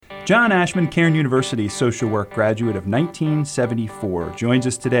John Ashman, Cairn University social work graduate of 1974, joins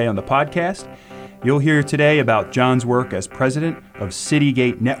us today on the podcast. You'll hear today about John's work as president of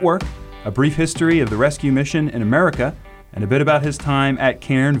Citygate Network, a brief history of the rescue mission in America, and a bit about his time at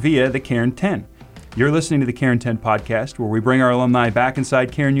Cairn via the Cairn 10. You're listening to the Cairn 10 podcast, where we bring our alumni back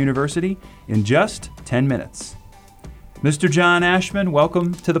inside Cairn University in just 10 minutes. Mr. John Ashman,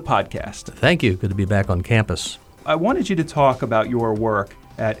 welcome to the podcast. Thank you. Good to be back on campus. I wanted you to talk about your work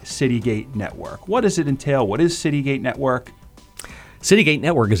at Citygate Network. What does it entail? What is Citygate Network? Citygate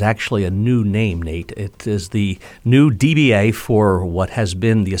Network is actually a new name, Nate. It is the new DBA for what has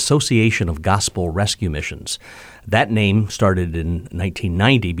been the Association of Gospel Rescue Missions. That name started in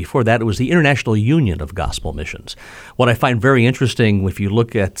 1990. Before that, it was the International Union of Gospel Missions. What I find very interesting, if you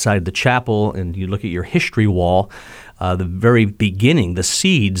look outside the chapel and you look at your history wall, the very beginning, the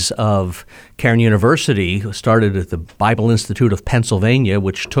seeds of Cairn University started at the Bible Institute of Pennsylvania,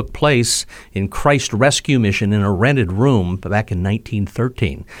 which took place in Christ Rescue Mission in a rented room back in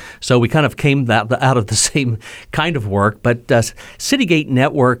 1913. So we kind of came out of the same kind of work, but Citygate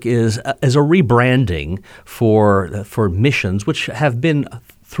Network is a rebranding for missions, which have been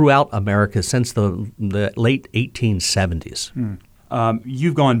throughout America since the late 1870s.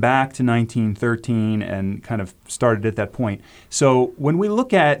 You've gone back to 1913 and kind of started at that point. So when we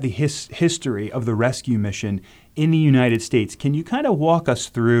look at the history of the rescue mission in the United States, can you kind of walk us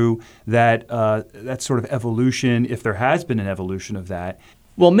through that sort of evolution, if there has been an evolution of that?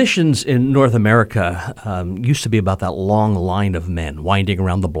 Well, missions in North America used to be about that long line of men winding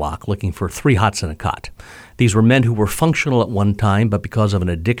around the block looking for 3 hots and a cot. These were men who were functional at one time, but because of an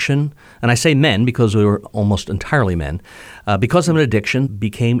addiction, and I say men because we were almost entirely men, because of an addiction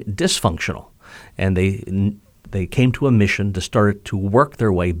became dysfunctional. And they came to a mission to start to work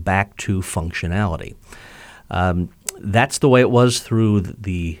their way back to functionality. That's the way it was through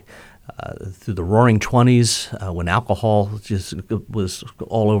the Roaring 20s, when alcohol just was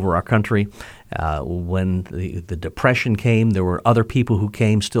all over our country. When the Depression came, there were other people who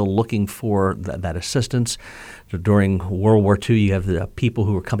came still looking for that assistance. During World War II, you have the people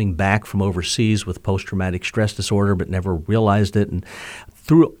who were coming back from overseas with post-traumatic stress disorder but never realized it. And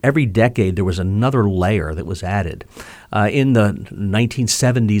through every decade, there was another layer that was added. In the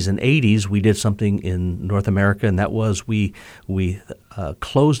 1970s and 80s, we did something in North America, and that was we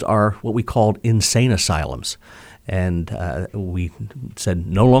closed our what we called insane asylums. And we said,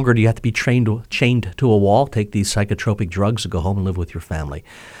 no longer do you have to be chained to a wall. Take these psychotropic drugs and go home and live with your family.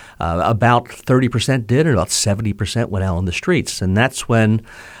 About 30% did, and about 70% went out on the streets. And that's when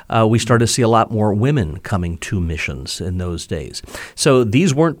we started to see a lot more women coming to missions in those days. So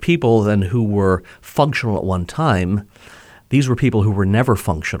these weren't people then who were functional at one time. These were people who were never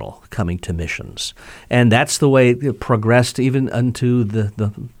functional coming to missions. And that's the way it progressed even into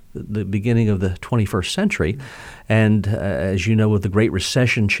the beginning of the 21st century. And as you know, with the Great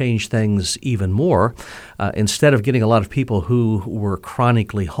Recession changed things even more. Instead of getting a lot of people who were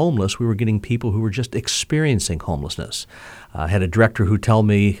chronically homeless, we were getting people who were just experiencing homelessness. I had a director who told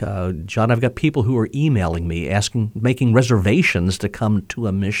me, John, I've got people who are emailing me, making reservations to come to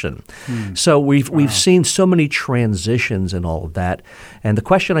a mission. So we've seen so many transitions in all of that. And the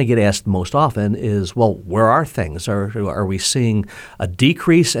question I get asked most often is, well, where are things? Are we seeing a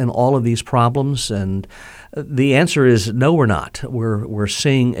decrease in all of these problems? And the answer is no, we're not. We're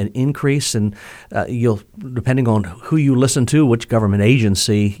seeing an increase, and you'll, depending on who you listen to, which government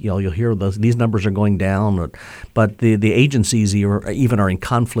agency, you'll hear these numbers are going down, but the agencies even are in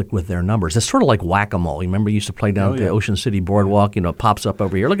conflict with their numbers. It's sort of like whack-a-mole. You remember you used to play down at the Ocean City Boardwalk. It pops up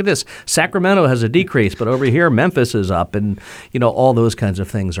over here. Look at this. Sacramento has a decrease, but over here Memphis is up, and all those kinds of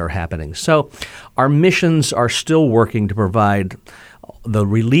things are happening. So our missions are still working to provide the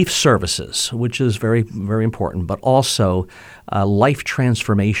relief services, which is very, very important, but also life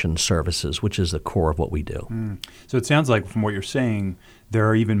transformation services, which is the core of what we do. So it sounds like from what you're saying, there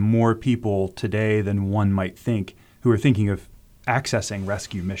are even more people today than one might think who are thinking of accessing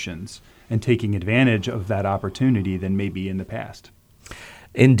rescue missions and taking advantage of that opportunity than maybe in the past.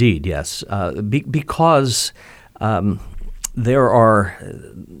 Indeed, yes, because there are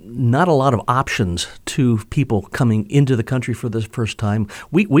not a lot of options to people coming into the country for the first time.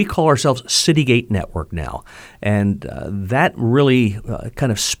 We call ourselves Citygate Network now, and that really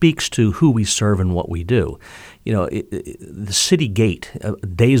kind of speaks to who we serve and what we do. The city gate,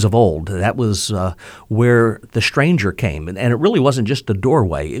 days of old, that was where the stranger came. And it really wasn't just a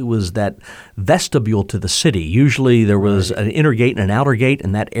doorway. It was that vestibule to the city. Usually there was an inner gate and an outer gate,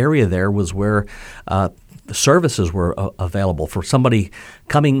 and that area there was where the services were available for somebody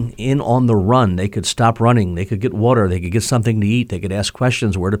coming in on the run. They could stop running. They could get water. They could get something to eat. They could ask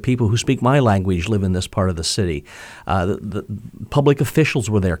questions. Where do people who speak my language live in this part of the city? The public officials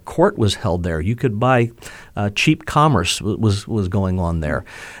were there. Court was held there. You could buy cheap commerce was going on there.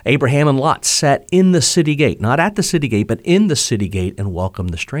 Abraham and Lot sat in the city gate, not at the city gate, but in the city gate and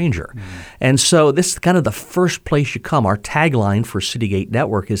welcomed the stranger. And so this is kind of the first place you come. Our tagline for City Gate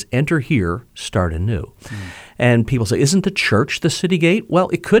Network is enter here, start anew. And people say, isn't the church the city gate? Well,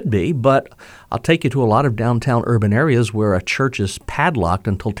 it could be, but I'll take you to a lot of downtown urban areas where a church is padlocked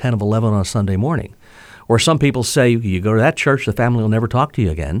until 10 of 11 on a Sunday morning. Or some people say, you go to that church, the family will never talk to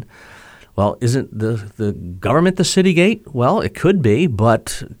you again. Well, isn't the government the city gate? Well, it could be,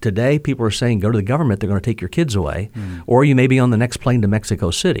 but today people are saying go to the government, they're going to take your kids away, or you may be on the next plane to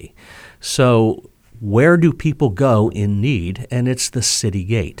Mexico City. So where do people go in need? And it's the city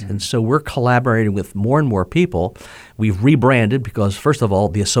gate. And so we're collaborating with more and more people. We've rebranded because, first of all,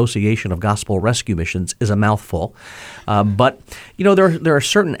 the Association of Gospel Rescue Missions is a mouthful. But, there are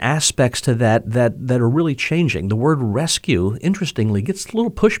certain aspects to that are really changing. The word rescue, interestingly, gets a little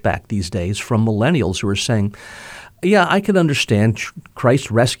pushback these days from millennials who are saying, yeah, I can understand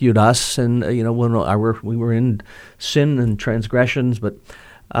Christ rescued us and, when we were in sin and transgressions, but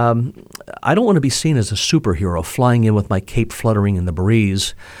I don't want to be seen as a superhero flying in with my cape fluttering in the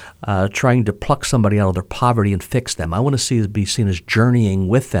breeze, trying to pluck somebody out of their poverty and fix them. I want to be seen as journeying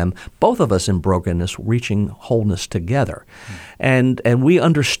with them, both of us in brokenness, reaching wholeness together. And we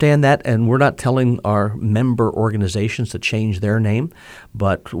understand that, and we're not telling our member organizations to change their name,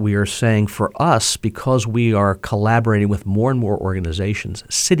 but we are saying for us, because we are collaborating with more and more organizations,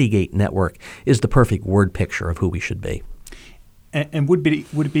 City Gate Network is the perfect word picture of who we should be. And would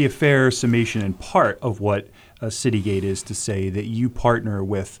it be a fair summation and part of what City Gate is to say that you partner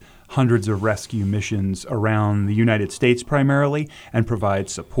with hundreds of rescue missions around the United States primarily and provide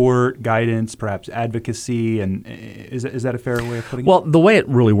support, guidance, perhaps advocacy? And is that a fair way of putting it? Well, the way it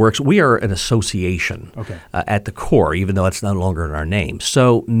really works, we are an association at the core, even though it's no longer in our name.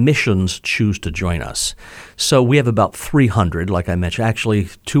 So missions choose to join us. So we have about 300, like I mentioned. Actually,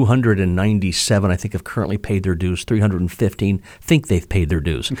 297, I think, have currently paid their dues. 315 think they've paid their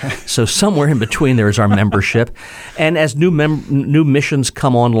dues. Okay. So somewhere in between there is our membership. And as new missions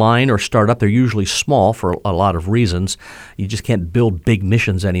come online or start up, they're usually small for a lot of reasons. You just can't build big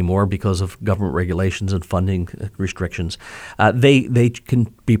missions anymore because of government regulations and funding restrictions. They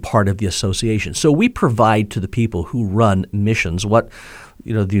can be part of the association. So we provide to the people who run missions what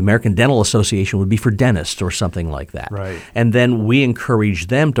the American Dental Association would be for dentists or something like that. Right. And then we encourage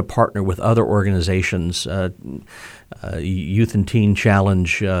them to partner with other organizations, Youth and Teen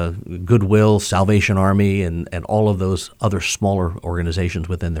Challenge, Goodwill, Salvation Army, and all of those other smaller organizations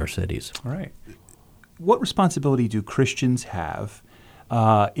within their cities. All right. What responsibility do Christians have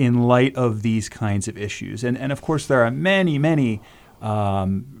in light of these kinds of issues? And of course, there are many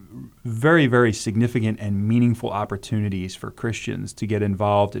very, very significant and meaningful opportunities for Christians to get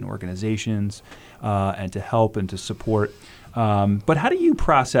involved in organizations and to help and to support. But how do you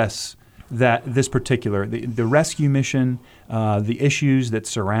process this particular, the rescue mission, the issues that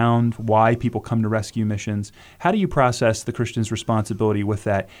surround why people come to rescue missions? How do you process the Christian's responsibility with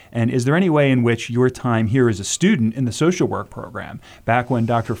that? And is there any way in which your time here as a student in the social work program, back when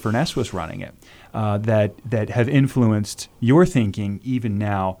Dr. Furness was running it, that have influenced your thinking even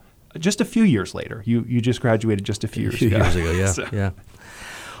now, just a few years later? You just graduated just a few years ago. Yeah. So. Yeah.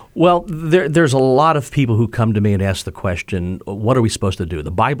 Well, there's a lot of people who come to me and ask the question, what are we supposed to do? The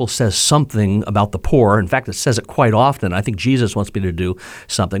Bible says something about the poor. In fact, it says it quite often. I think Jesus wants me to do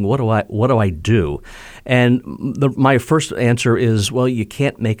something. What do I do? And my first answer is, well, you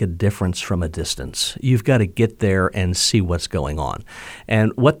can't make a difference from a distance. You've got to get there and see what's going on.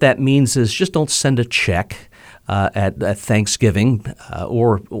 And what that means is just don't send a check at Thanksgiving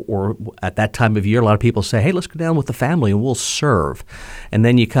or at that time of year. A lot of people say, hey, let's go down with the family and we'll serve. And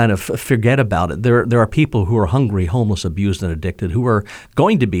then you kind of forget about it. There are people who are hungry, homeless, abused, and addicted who are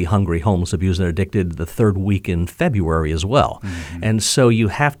going to be hungry, homeless, abused, and addicted the third week in February as well. Mm-hmm. And so you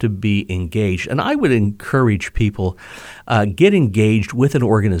have to be engaged. And I would encourage people, get engaged with an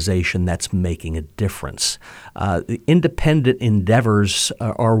organization that's making a difference. The independent endeavors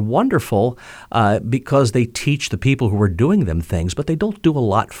are wonderful because they teach the people who are doing them things, but they don't do a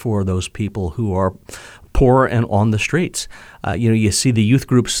lot for those people who are poor and on the streets. You see the youth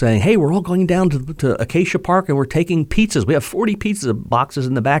groups saying, hey, we're all going down to Acacia Park and we're taking pizzas. We have 40 pizza boxes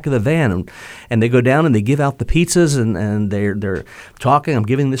in the back of the van. And they go down and they give out the pizzas and they're talking, I'm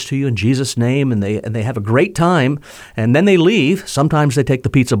giving this to you in Jesus' name. And they have a great time. And then they leave. Sometimes they take the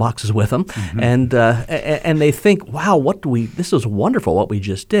pizza boxes with them. Mm-hmm. And they think, wow, this is wonderful what we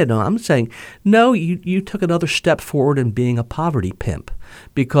just did. No, I'm saying, no, you took another step forward in being a poverty pimp,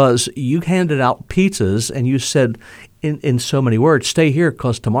 because you handed out pizzas and you said, in so many words, stay here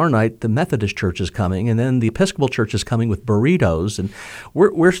because tomorrow night the Methodist Church is coming and then the Episcopal Church is coming with burritos. And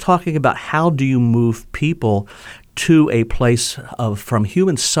we're talking about how do you move people to a place from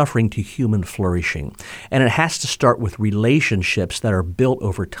human suffering to human flourishing. And it has to start with relationships that are built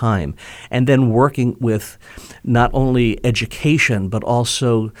over time, and then working with not only education, but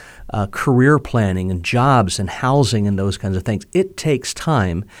also career planning and jobs and housing and those kinds of things. It takes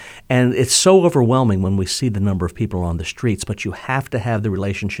time, and it's so overwhelming when we see the number of people on the streets, but you have to have the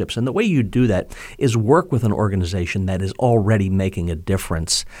relationships. And the way you do that is work with an organization that is already making a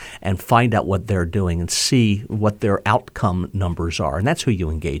difference and find out what they're doing and see what their outcome numbers are. And that's who you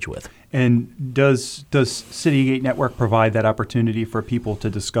engage with. And does Citygate Network provide that opportunity for people to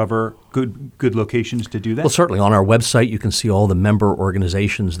discover good locations to do that? Well, certainly. On our website, you can see all the member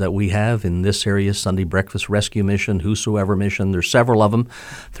organizations that we have in this area: Sunday Breakfast Rescue Mission, Whosoever Mission. There's several of them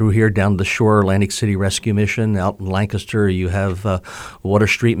through here down the shore. Atlantic City Rescue Mission. Out in Lancaster, you have Water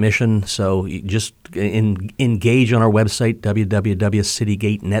Street Mission. So you just engage on our website,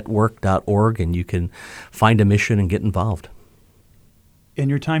 www.citygatenetwork.org, and you can find a mission and get involved. In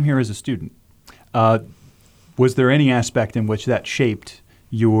your time here as a student, was there any aspect in which that shaped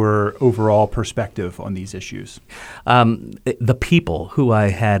your overall perspective on these issues? The people who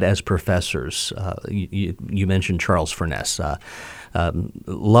I had as professors, you mentioned Charles Furness.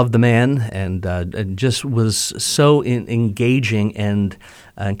 Loved the man and just was so engaging and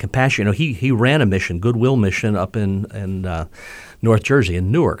compassionate. He ran a mission, Goodwill Mission, up in North Jersey,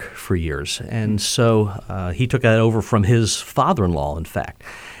 in Newark, for years. And so he took that over from his father-in-law, in fact.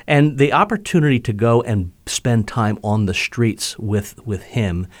 And the opportunity to go and spend time on the streets with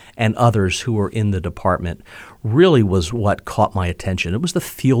him and others who were in the department really was what caught my attention. It was the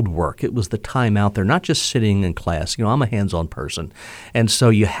field work. It was the time out there, not just sitting in class. I'm a hands-on person. And so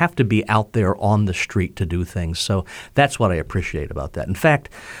you have to be out there on the street to do things. So that's what I appreciate about that. In fact,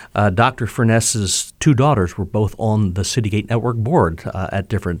 Dr. Furness's two daughters were both on the Citygate Network board at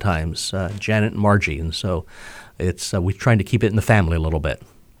different times, Janet and Margie. And so we're trying to keep it in the family a little bit.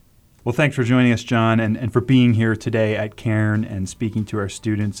 Well, thanks for joining us, John, and for being here today at Cairn and speaking to our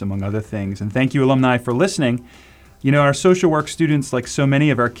students, among other things. And thank you, alumni, for listening. Our social work students, like so many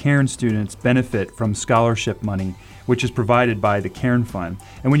of our Cairn students, benefit from scholarship money, which is provided by the Cairn Fund.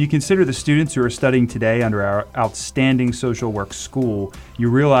 And when you consider the students who are studying today under our outstanding social work school, you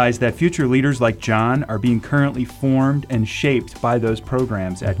realize that future leaders like John are being currently formed and shaped by those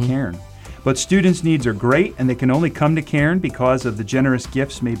programs at Cairn. But students' needs are great, and they can only come to Cairn because of the generous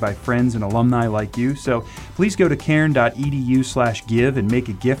gifts made by friends and alumni like you. So please go to cairn.edu/give and make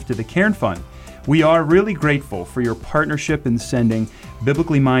a gift to the Cairn Fund. We are really grateful for your partnership in sending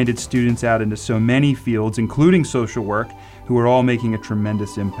biblically minded students out into so many fields, including social work, who are all making a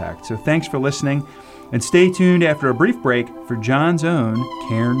tremendous impact. So thanks for listening, and stay tuned after a brief break for John's own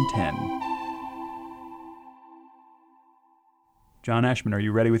Cairn 10. John Ashman, are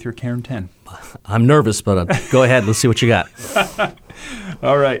you ready with your Cairn 10? I'm nervous, but go ahead. Let's see what you got.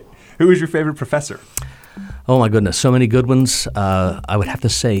 All right. Who is your favorite professor? Oh, my goodness. So many good ones. I would have to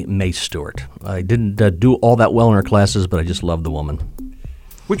say May Stewart. I didn't do all that well in her classes, but I just loved the woman.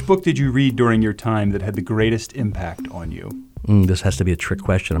 Which book did you read during your time that had the greatest impact on you? This has to be a trick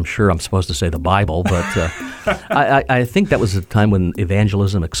question. I'm sure I'm supposed to say the Bible, but I think that was the time when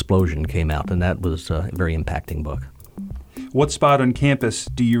Evangelism Explosion came out, and that was a very impacting book. What spot on campus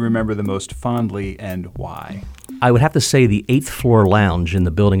do you remember the most fondly, and why? I would have to say the 8th floor lounge in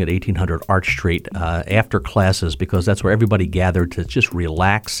the building at 1800 Arch Street after classes, because that's where everybody gathered to just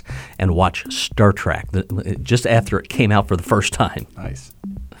relax and watch Star Trek, just after it came out for the first time. Nice.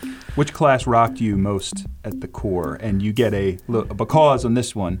 Which class rocked you most at the core? And you get a because on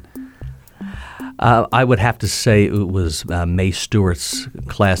this one. I would have to say it was May Stewart's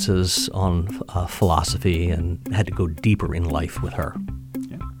classes on philosophy, and had to go deeper in life with her.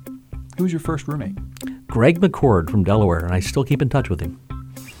 Yeah. Who was your first roommate? Greg McCord from Delaware, and I still keep in touch with him.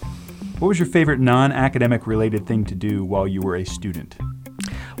 What was your favorite non-academic related thing to do while you were a student?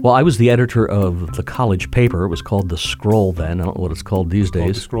 Well, I was the editor of the college paper. It was called The Scroll then. I don't know what it's called these days.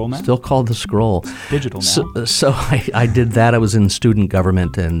 Called The Scroll now? Still called The Scroll. It's digital now. So I did that. I was in student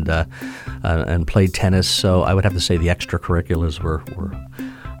government and played tennis. So I would have to say the extracurriculars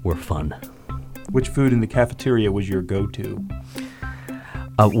were fun. Which food in the cafeteria was your go-to?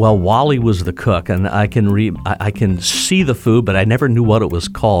 Well, Wally was the cook, and I can see the food, but I never knew what it was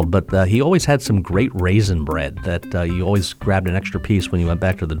called. But he always had some great raisin bread that you always grabbed an extra piece when you went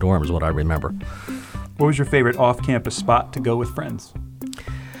back to the dorm, is what I remember. What was your favorite off-campus spot to go with friends?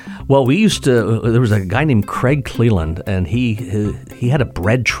 Well, there was a guy named Craig Cleland, and he had a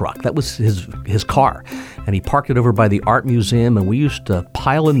bread truck. That was his car. And he parked it over by the Art Museum, and we used to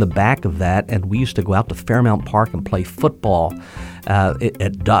pile in the back of that, and we used to go out to Fairmount Park and play football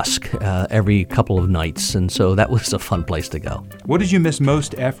at dusk every couple of nights. And so that was a fun place to go. What did you miss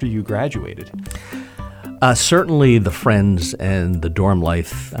most after you graduated? Certainly the friends and the dorm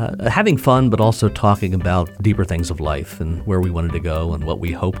life, having fun, but also talking about deeper things of life and where we wanted to go and what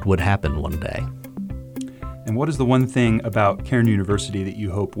we hoped would happen one day. And what is the one thing about Cairn University that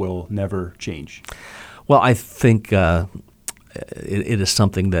you hope will never change? Well, I think it is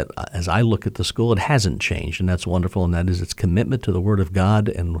something that, as I look at the school, it hasn't changed, and that's wonderful, and that is its commitment to the Word of God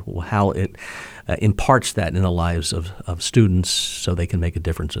and how it imparts that in the lives of students so they can make a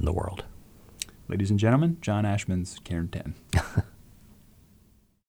difference in the world. Ladies and gentlemen, John Ashman's Cairn 10.